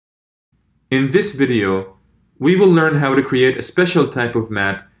In this video, we will learn how to create a special type of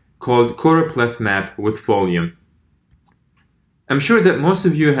map called Choropleth map with Folium. I'm sure that most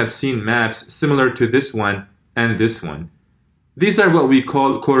of you have seen maps similar to this one and this one. These are what we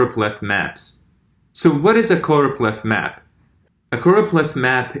call Choropleth maps. So what is a Choropleth map? A Choropleth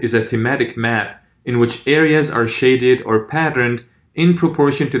map is a thematic map in which areas are shaded or patterned in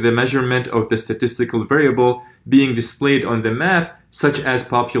proportion to the measurement of the statistical variable being displayed on the map, such as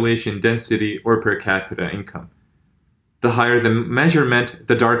population density or per capita income. The higher the measurement,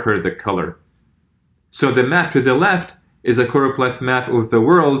 the darker the color. So the map to the left is a Choropleth map of the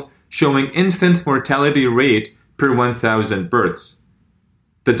world showing infant mortality rate per 1,000 births.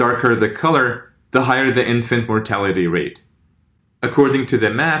 The darker the color, the higher the infant mortality rate. According to the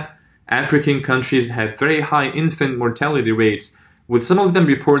map, African countries have very high infant mortality rates, with some of them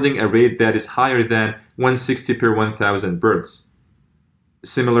reporting a rate that is higher than 160 per 1,000 births.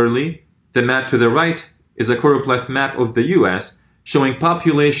 Similarly, the map to the right is a Choropleth map of the US showing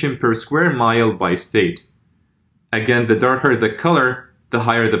population per square mile by state. Again, the darker the color, the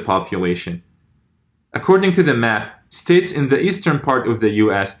higher the population. According to the map, states in the eastern part of the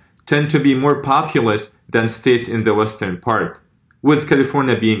US tend to be more populous than states in the western part, with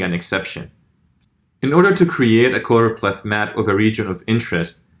California being an exception. In order to create a Choropleth map of a region of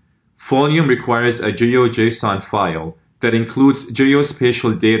interest, Folium requires a GeoJSON file that includes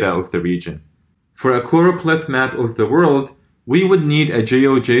geospatial data of the region. For a Choropleth map of the world, we would need a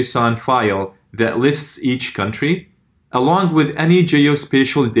GeoJSON file that lists each country, along with any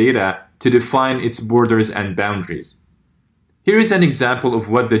geospatial data to define its borders and boundaries. Here is an example of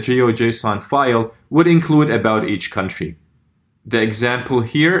what the GeoJSON file would include about each country. The example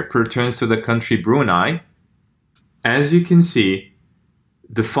here pertains to the country Brunei. As you can see,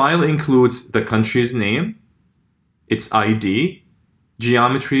 the file includes the country's name, its ID,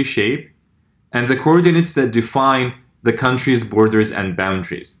 geometry shape, and the coordinates that define the country's borders and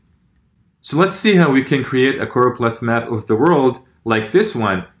boundaries. So let's see how we can create a Choropleth map of the world like this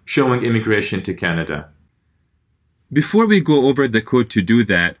one showing immigration to Canada. Before we go over the code to do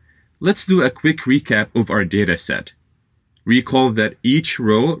that, let's do a quick recap of our data set. Recall that each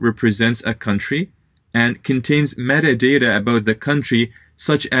row represents a country and contains metadata about the country,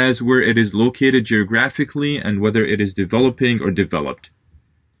 such as where it is located geographically and whether it is developing or developed.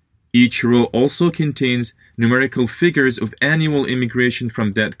 Each row also contains numerical figures of annual immigration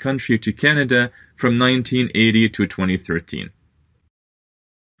from that country to Canada from 1980 to 2013.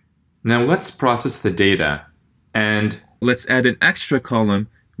 Now let's process the data, and let's add an extra column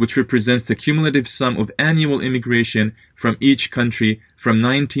which represents the cumulative sum of annual immigration from each country from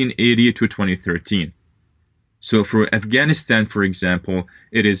 1980 to 2013. So for Afghanistan, for example,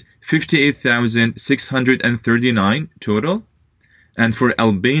 it is 58,639 total, and for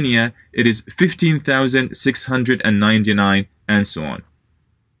Albania, it is 15,699, and so on.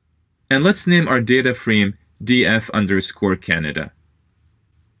 And let's name our data frame df_Canada.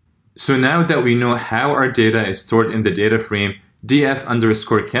 So now that we know how our data is stored in the data frame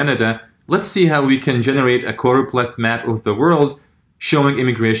df_Canada, let's see how we can generate a Choropleth map of the world showing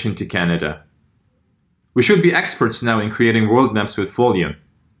immigration to Canada. We should be experts now in creating world maps with Folium.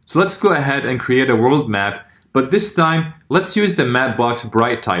 So let's go ahead and create a world map, but this time let's use the Mapbox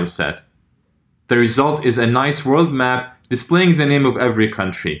Bright tile set. The result is a nice world map displaying the name of every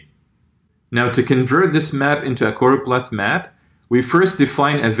country. Now to convert this map into a Choropleth map, we first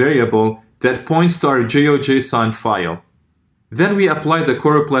define a variable that points to our GeoJSON file. Then we apply the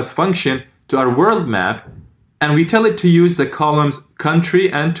Choropleth function to our world map, and we tell it to use the columns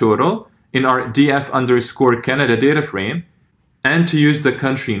country and total in our df_Canada data frame, and to use the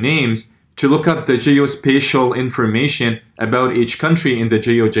country names to look up the geospatial information about each country in the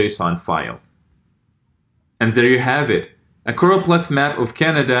GeoJSON file. And there you have it, a Choropleth map of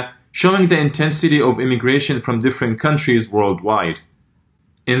Canada showing the intensity of immigration from different countries worldwide.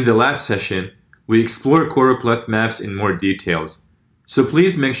 In the lab session, we explore Choropleth maps in more details, so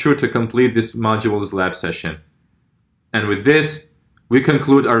please make sure to complete this module's lab session. And with this, we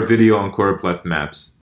conclude our video on Choropleth maps.